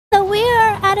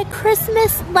at a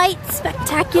Christmas light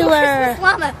spectacular.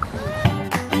 Mama.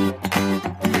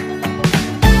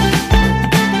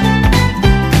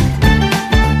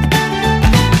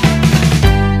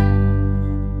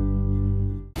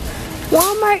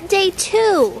 Walmart day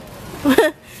 2.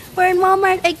 We're in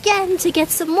Walmart again to get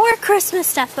some more Christmas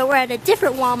stuff, but we're at a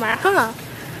different Walmart, huh?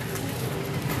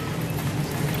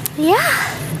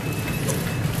 Yeah.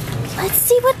 Let's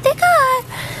see what they got.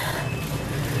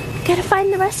 Gotta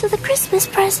find the rest of the Christmas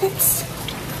presents.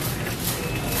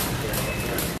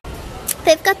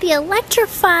 They've got the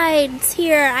electrifieds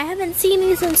here. I haven't seen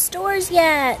these in stores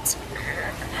yet.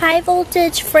 High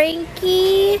voltage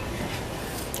Frankie,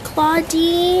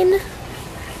 Claudine,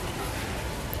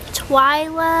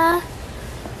 Twyla.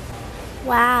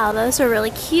 Wow, those are really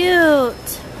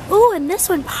cute. Ooh, and this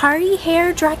one, Party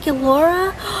Hair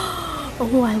Draculaura.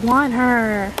 Oh, I want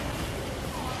her.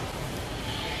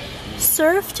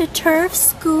 Surf to Turf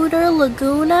Scooter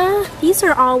Laguna. These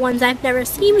are all ones I've never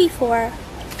seen before.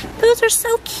 Those are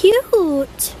so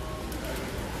cute.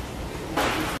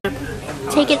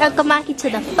 Taking Uncle Maki to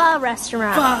the pho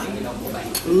restaurant. Pho.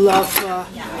 Love pho.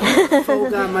 Pho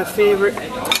got my favorite.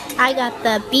 I got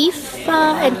the beef pho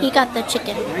and he got the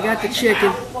chicken. I got the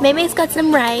chicken. Maymay's got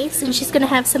some rice and she's gonna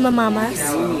have some of Mama's.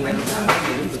 Got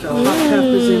hot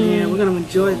peppers in here. We're gonna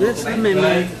enjoy this.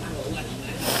 Maybe.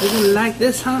 You're gonna like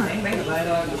this, huh?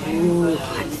 Ooh.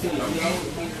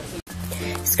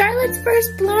 Scarlett's first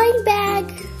blind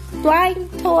bag. Blind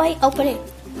toy opening.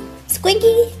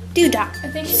 Squinky Doodah. I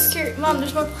think she's scared. Mom,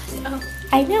 there's more plastic. Oh.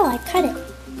 I know, I cut it.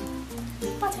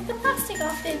 I'll take the plastic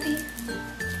off, baby.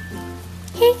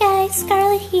 Hey guys,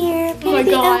 Scarlett here. Oh my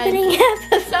God. Opening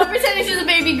up. Stop pretending she's a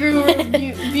baby groomer,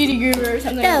 beauty groomer or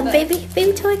something No, like that.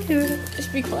 baby toy guru.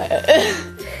 Just be quiet.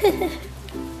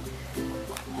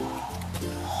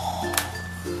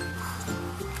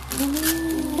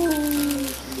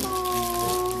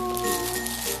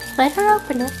 Let her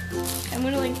open it. I'm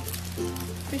gonna like,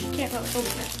 but she can't really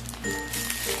open it.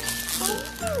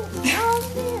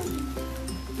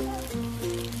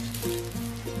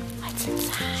 What's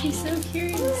inside? She's so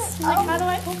curious. She's like, how do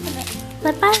I open it?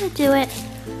 Let Viola do it.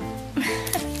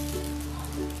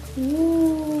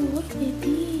 Ooh, look,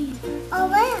 baby. Oh,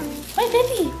 wow. Wait,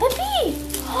 baby, baby.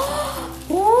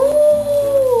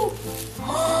 Ooh.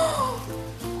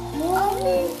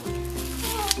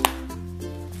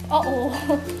 Uh-oh. Oh.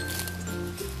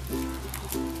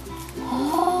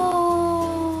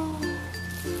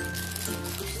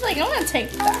 She's like, I'm gonna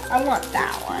take that. I want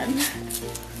that one.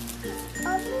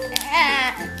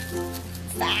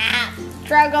 Stop.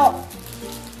 Struggle.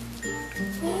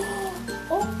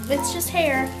 Oh, it's just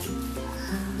hair.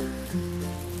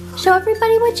 Show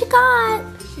everybody what you got.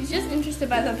 She's just interested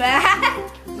by the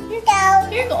bag. Here you go.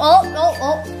 Here you go. Oh, oh,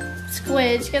 oh.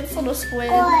 Squid. She got this little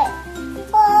squid.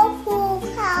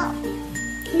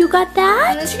 You got And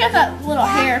that? then she got that little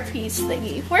hair piece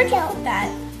thingy. Where'd you put that?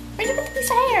 Where'd you put the piece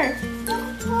of hair?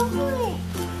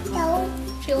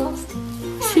 She lost it.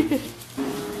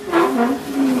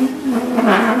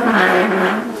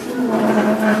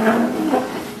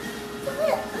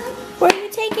 Where are you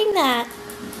taking that?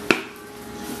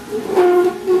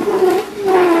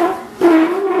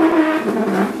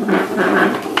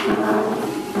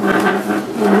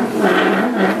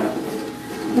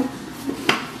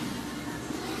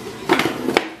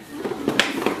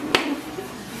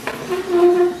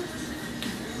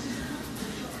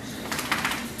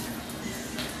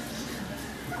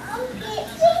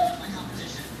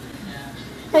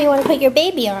 Oh, you want to put your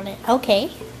baby on it? Okay.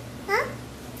 Huh?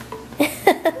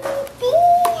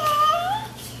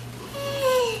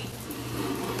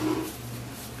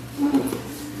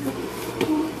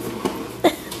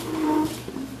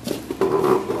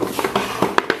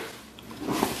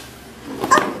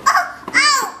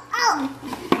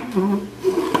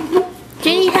 Do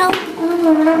you need help?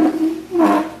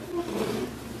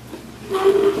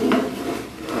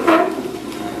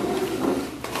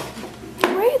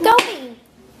 Where are you going?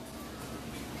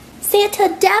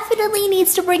 Santa definitely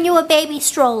needs to bring you a baby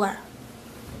stroller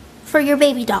for your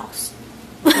baby dolls.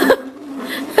 Because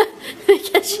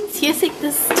she's using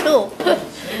the stool. Where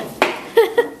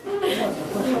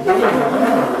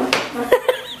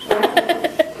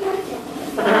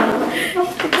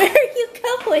are you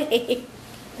going?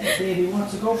 Baby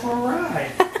wants to go for a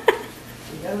ride.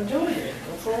 You gotta do it.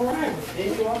 Go for a ride.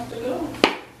 Baby wants to go.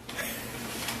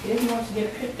 Baby wants to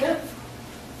get picked up.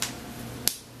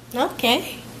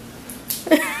 Okay.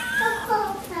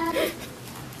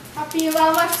 Happy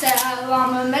Mama said,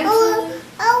 Mama makes Oh,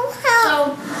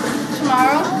 So,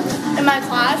 tomorrow, in my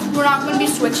class, we're not going to be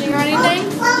switching or anything.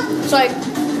 So, like,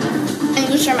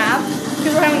 English or math.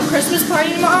 Because we're having Christmas Christmas party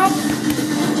tomorrow,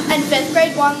 and 5th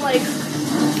grade won like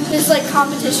this like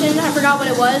competition. I forgot what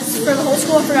it was for the whole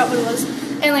school. I forgot what it was,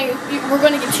 and like we're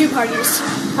going to get 2 parties.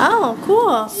 Oh,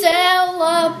 cool.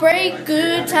 Celebrate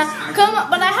good time. Come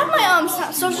on, but I have my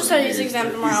social studies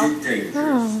exam tomorrow.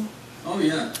 Oh. Oh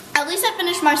yeah. At least I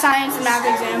finished my science and math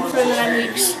exam for the 9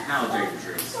 weeks.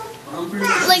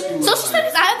 Like social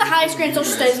studies, I have the highest grade in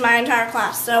social studies in my entire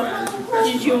class. So,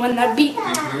 did you win that beat?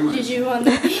 Did you win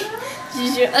that beat?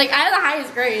 Did you like? I have the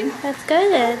highest grade. That's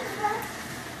good.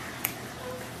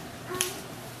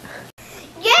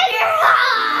 Get your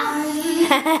home!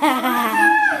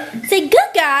 Say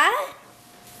Guga.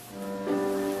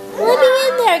 Let me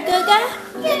in there, Guga.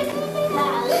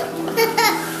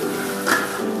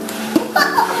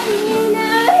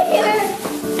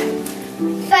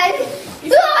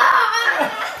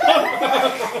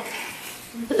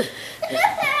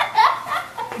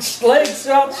 Legs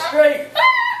out straight.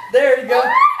 There you go.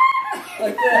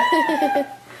 Like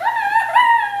that.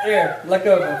 There, let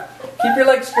go of them. Keep your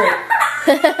legs straight.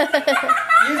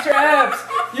 Use your abs.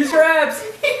 Use your abs.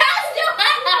 He has no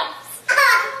abs.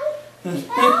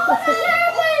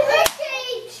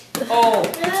 Oh,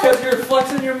 it's because you're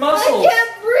flexing your muscles. I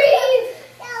can't breathe.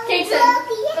 Jason,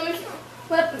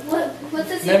 let's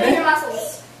just see your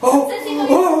muscles. Oh,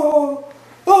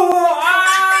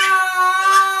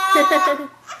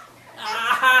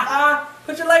 ah!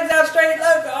 Put your legs out straight.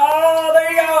 Look. Oh, there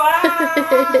you go. Ah!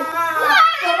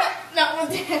 No, oh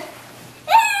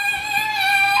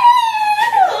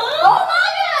my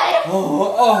God!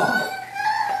 Oh.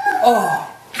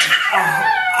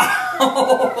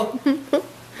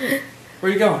 Where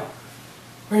are you going?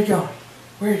 Where are you going?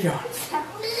 Where are you going?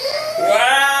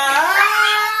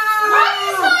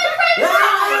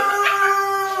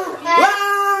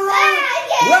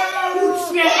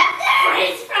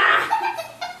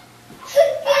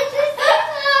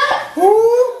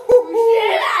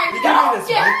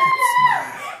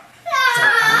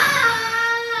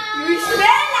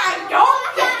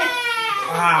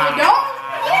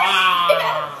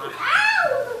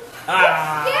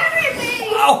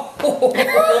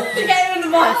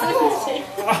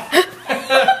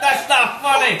 That's not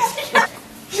funny.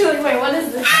 She's like, wait, what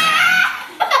is this?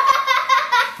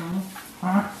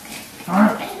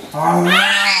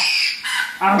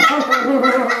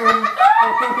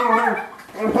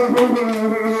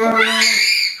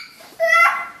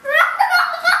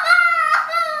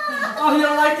 Oh, you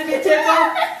don't like to be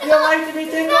tickled? You don't like to be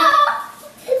tickled?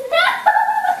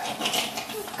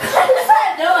 What is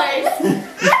that noise?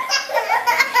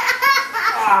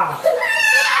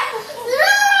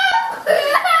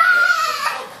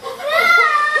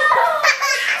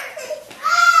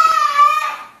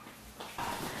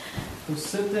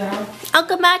 Sit down.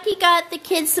 Uncle Mackie got the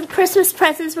kids some Christmas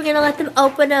presents. We're going to let them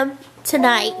open them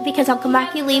tonight because Uncle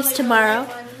Mackie leaves tomorrow.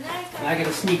 I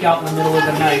gotta sneak out in the middle of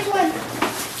the night.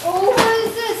 Oh, what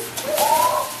is this?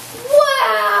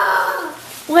 Wow!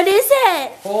 What is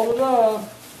it? Hold it up.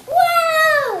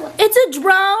 Wow! It's a I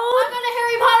drone. got a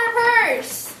Harry Potter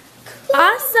purse.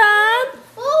 Awesome.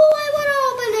 Oh, I want to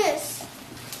open this.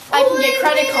 I can get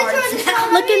credit cards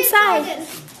now. Look inside.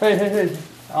 Hey.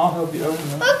 I'll help you open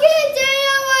it. Okay, Daddy,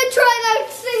 I want to try that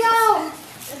thing out.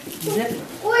 Zipper.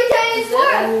 Wait, Daddy,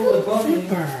 what?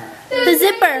 The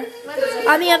zipper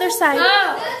on the other side. Oh.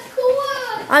 That's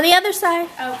cool. On the other side.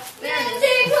 Oh, there it is.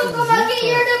 Sing Coco Monkey,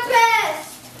 you're the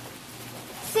best.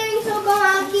 Sing Coco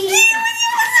Monkey.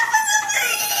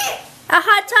 A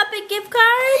Hot Topic gift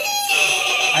card.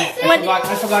 I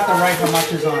forgot to write how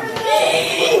much is on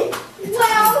it.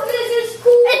 Wow, this is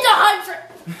cool. It's 100.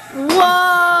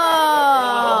 Whoa.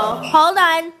 Hold on.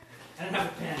 I don't have a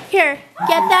pen. Here,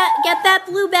 get that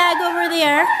blue bag over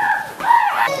there.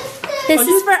 This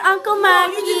is for Uncle You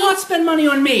did not Mackie. spend money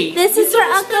on me. This is for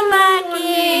Uncle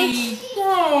Mackie.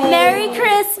 No. Merry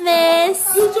Christmas.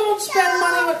 You don't spend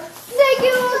money on... Thank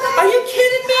you, Uncle. Are you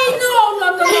kidding me? No.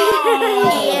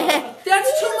 Yeah.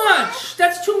 That's too much.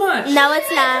 That's too much. No,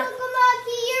 it's not. Uncle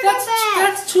Monkey, you're the best.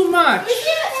 That's too much.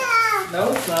 Yeah.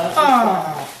 No, it's not.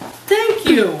 Oh, thank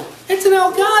you. It's an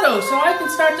Elgato, so I can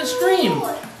start the stream.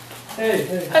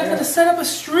 Hey. I've got to set up a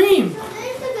stream.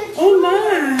 Oh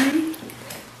my.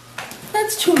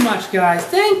 That's too much, guys.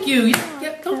 Thank you.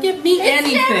 Don't give me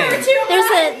anything.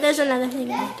 There's another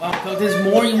thing. Oh, there's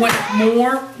more. You want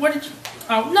more? What did you?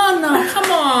 Oh no!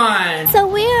 Come on. So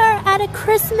we are at a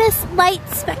Christmas light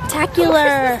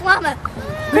spectacular. Llama.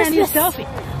 Christmas selfie.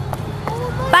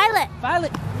 Violet.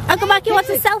 Violet. Uncle Mackie wants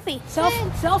a selfie.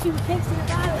 Selfie with Kingston and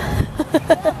Violet.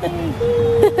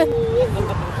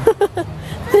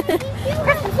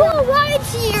 Cool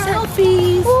lights here.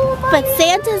 Selfies. But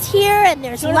Santa's here and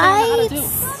there's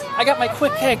lights. I I got my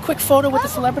quick photo with the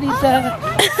celebrities.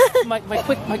 My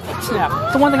quick snap.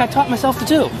 It's the one thing I taught myself to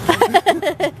do.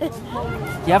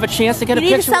 You have a chance to get a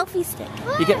picture. You need a selfie stick.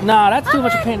 You get that's too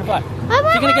much of a pain in the butt.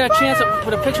 If you're gonna get a chance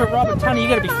with a picture of Robert Tunney, you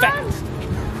gotta be fast.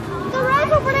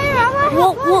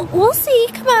 We'll see.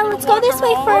 Come on, let's go this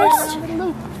way first.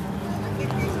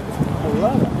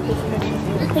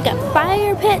 We got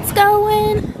fire pits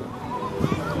going.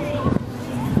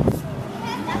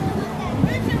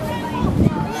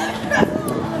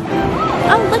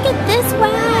 Oh, look at this!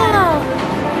 Wow.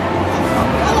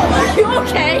 Are you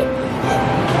okay?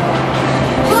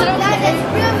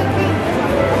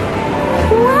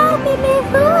 Wow, baby,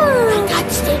 look! I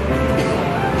touched it.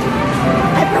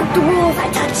 I broke the rules.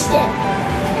 I touched it.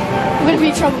 I'm gonna be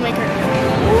a troublemaker.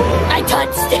 I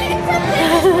touched it.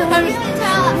 I'm a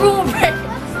rule breaker.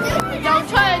 Don't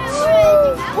touch.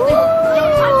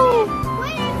 Don't touch it.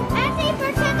 As a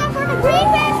percent for the green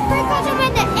bird, because I'm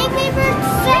in the angry bird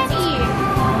set.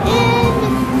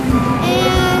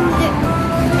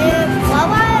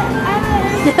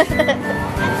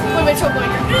 What about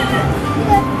troublemaker?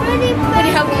 What do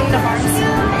you have long enough arms?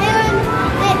 And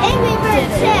the angry bird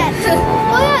set.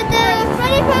 Oh yeah, the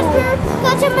Freddy Fazbear,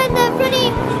 because I'm in the Freddy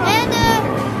and the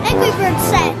angry bird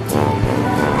set.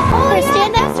 Or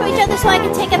stand next to each other so I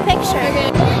can take a picture.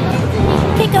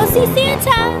 Okay, go see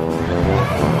Santa.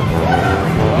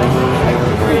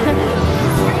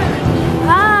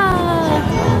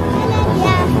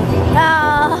 Oh,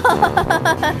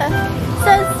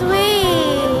 so sweet.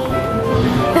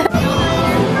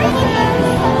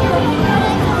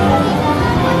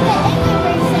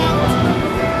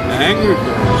 Angry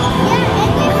bird.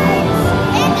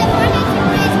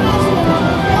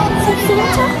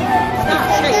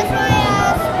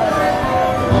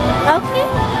 Okay.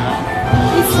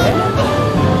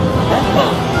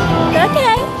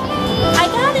 Okay. I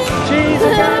got it. Jeez, I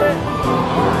got it.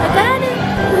 I got it.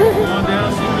 Come on down,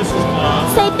 see Mrs. Claus.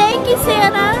 Say thank you,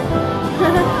 Santa.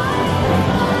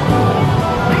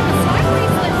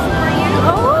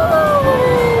 Oh.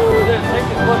 Yeah, take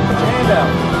it. Look, put your hand out.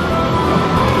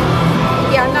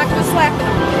 Yeah, I'm not going to slap it.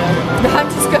 I'm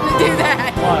just going to do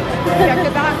that. What? Yeah,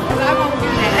 because I won't do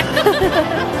that.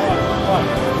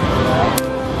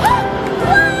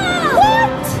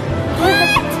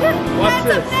 Watch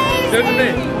this. Good to me.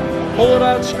 Pull it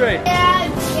out straight. Yeah,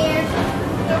 I'm scared.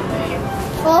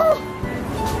 Oh.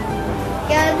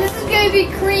 Yeah, this is gonna be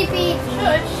creepy.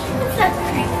 It's not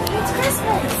creepy. It's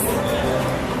Christmas.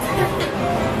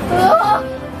 Oh.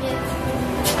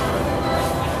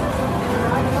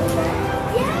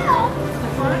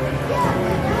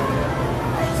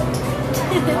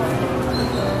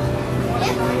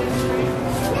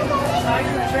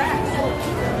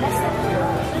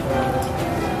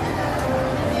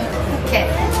 Okay.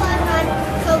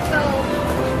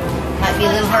 Might be a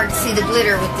little hard to see the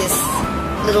glitter with this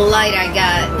little light I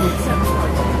got.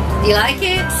 Do you like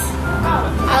it?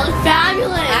 I look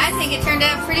fabulous. I think it turned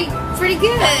out pretty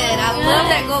good. I love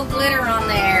that gold glitter on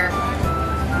there.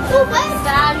 Oh, that's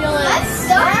Fabulous. That's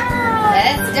done.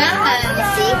 That's done.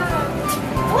 See?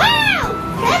 Wow,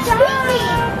 that's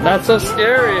creepy. Not so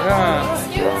scary, huh?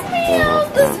 Excuse me.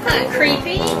 This is kind of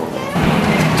creepy.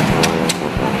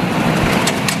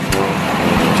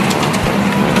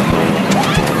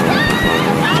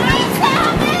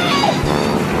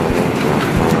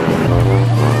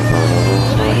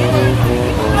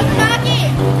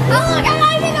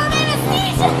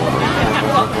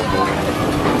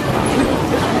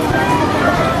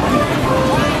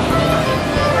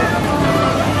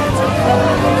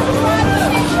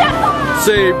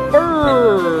 Say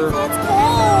bird.